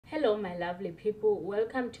Hello my lovely people,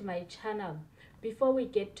 welcome to my channel. Before we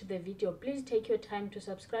get to the video, please take your time to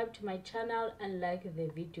subscribe to my channel and like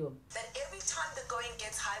the video. That every time the going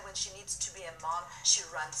gets high when she needs to be a mom, she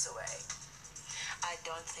runs away. I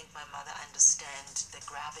don't think my mother understands the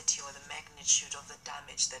gravity or the magnitude of the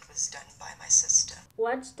damage that was done by my sister.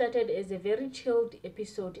 What started as a very chilled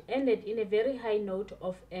episode ended in a very high note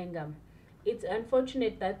of anger. It's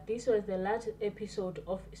unfortunate that this was the last episode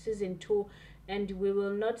of season 2 and we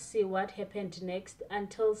will not see what happened next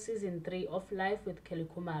until season 3 of Life with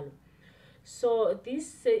Khumalo. So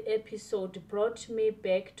this episode brought me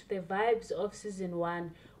back to the vibes of season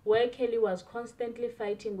 1, where Kelly was constantly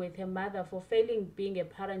fighting with her mother for failing being a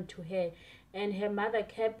parent to her, and her mother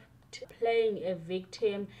kept playing a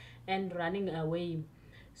victim and running away.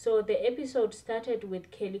 So the episode started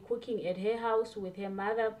with Kelly cooking at her house with her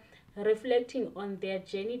mother, reflecting on their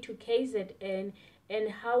journey to KZN and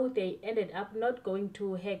how they ended up not going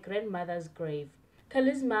to her grandmother's grave.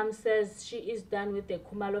 Kelly's mom says she is done with the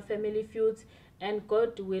Khumalo family feuds and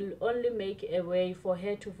God will only make a way for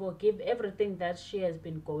her to forgive everything that she has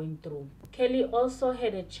been going through. Kelly also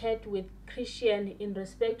had a chat with Christian in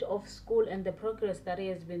respect of school and the progress that he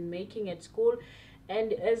has been making at school.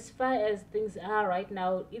 And as far as things are right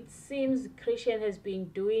now, it seems Christian has been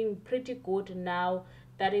doing pretty good now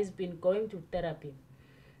that he's been going to therapy.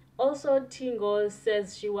 Also, Tingo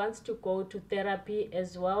says she wants to go to therapy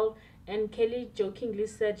as well, and Kelly jokingly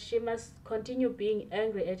said she must continue being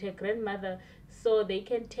angry at her grandmother so they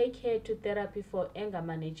can take her to therapy for anger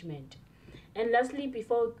management. And lastly,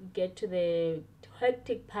 before we get to the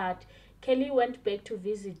hectic part, Kelly went back to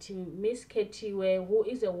visit Miss Ketiwe, who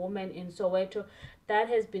is a woman in Soweto that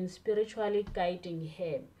has been spiritually guiding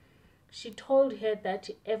her. She told her that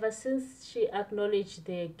ever since she acknowledged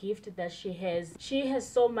the gift that she has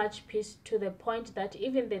so much peace to the point that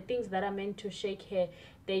even the things that are meant to shake her,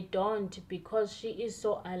 they don't, because she is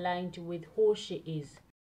so aligned with who she is.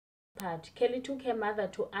 But Kelly took her mother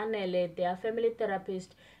to Anele, their family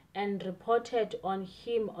therapist, and reported on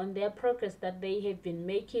him on their progress that they have been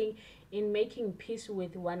making in making peace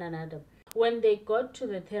with one another. When they got to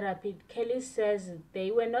the therapy, Kelly says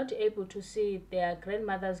they were not able to see their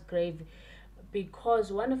grandmother's grave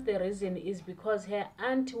because one of the reasons is because her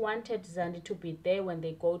aunt wanted Zandi to be there when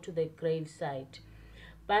they go to the grave site.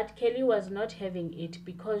 But Kelly was not having it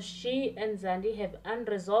because she and Zandi have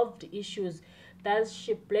unresolved issues that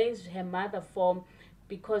she blames her mother for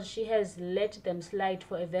because she has let them slide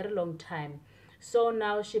for a very long time. So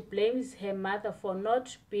now she blames her mother for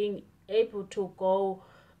not being able to go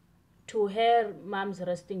to her mom's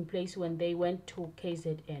resting place when they went to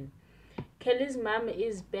KZN. Kelly's mom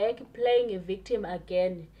is back playing a victim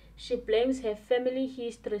again. She blames her family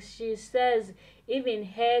history. She says even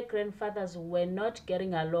her grandfathers were not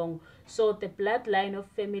getting along. So the bloodline of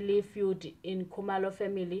family feud in Khumalo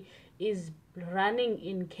family is running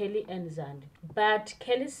in Kelly and Zandi. But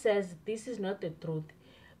Kelly says this is not the truth.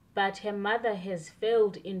 But her mother has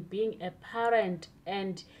failed in being a parent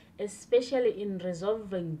and especially in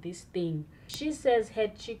resolving this thing. She says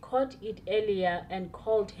had she caught it earlier and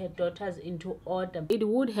called her daughters into order, it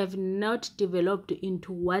would have not developed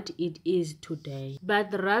into what it is today.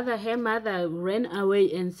 But rather her mother ran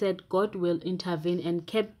away and said God will intervene and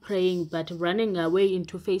kept praying but running away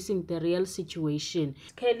into facing the real situation.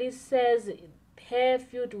 Kelly says her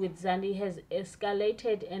feud with Zandi has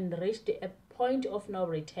escalated and reached a point of no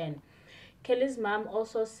return. Kelly's mom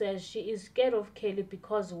also says she is scared of Kelly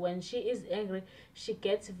because when she is angry, she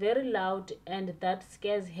gets very loud and that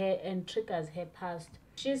scares her and triggers her past.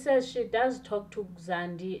 She says she does talk to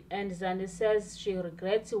Zandi and Zandi says she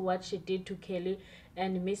regrets what she did to Kelly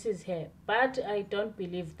and misses her. But I don't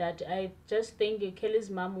believe that. I just think Kelly's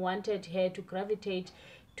mom wanted her to gravitate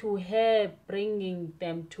to her bringing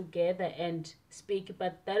them together and speak,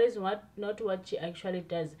 but that is not what she actually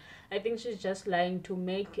does. I think she's just lying to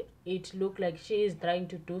make it look like she is trying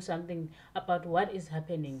to do something about what is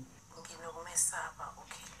happening.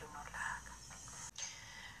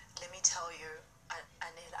 Let me tell you,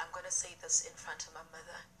 Anel, I'm going to say this in front of my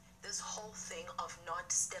mother. This whole thing of not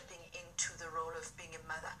stepping into the role of being a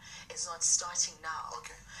mother is not starting now.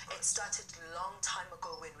 Okay. It started a long time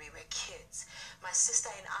ago when we were kids. My sister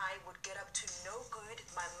and I would get up to no good.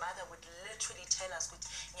 My mother would literally tell us,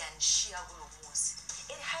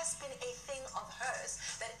 it has been a thing of hers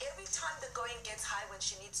that every time the going gets high when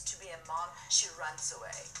she needs to be a mom, she runs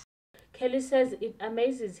away. Kelly says it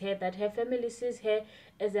amazes her that her family sees her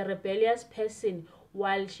as a rebellious person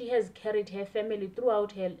while she has carried her family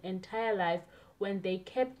throughout her entire life when they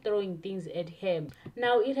kept throwing things at her.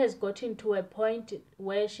 Now it has gotten to a point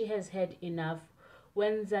where she has had enough.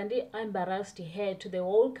 When Zandi embarrassed her to the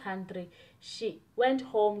whole country, she went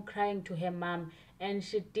home crying to her mom, and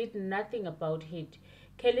she did nothing about it.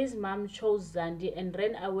 Kelly's mom chose Zandi and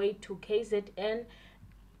ran away to KZN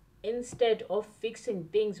instead of fixing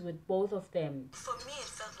things with both of them. For me, it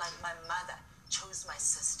felt like my mother chose my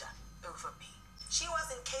sister over me. She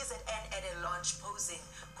was in KZN at a launch posing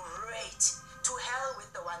great. To hell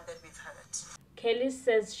with the one that we've heard. Kelly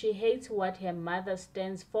says she hates what her mother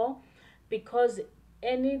stands for because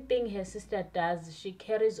anything her sister does, she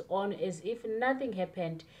carries on as if nothing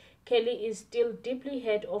happened. Kelly is still deeply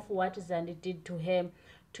hurt of what Zandi did to her,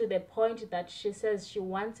 to the point that she says she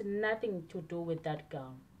wants nothing to do with that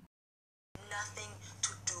girl. Nothing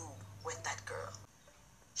to do with that girl.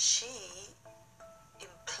 She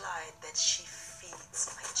implied that she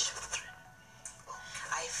feeds my children.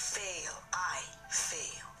 I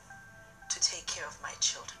fail to take care of my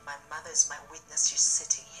children. My mother is my witness. She's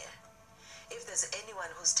sitting here. If there's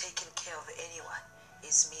anyone who's taken care of anyone,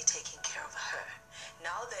 it's me taking care of her.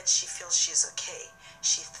 Now that she feels she's okay,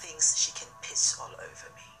 she thinks she can piss all over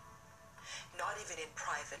me. Not even in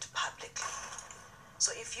private, publicly.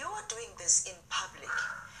 So if you are doing this in public,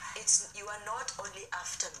 you are not only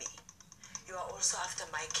after me, you are also after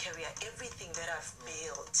my career, everything that I've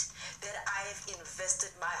built, that I've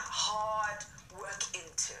invested my hard work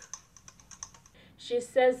into. She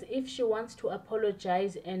says if she wants to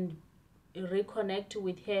apologize and reconnect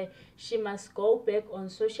with her, she must go back on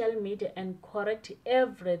social media and correct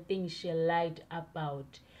everything she lied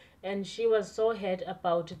about. And she was so hurt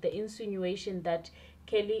about the insinuation that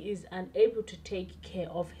Kelly is unable to take care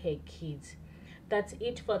of her kids. That's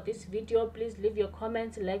it for this video. Please leave your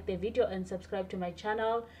comments, like the video, and subscribe to my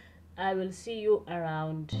channel. I will see you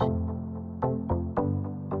around.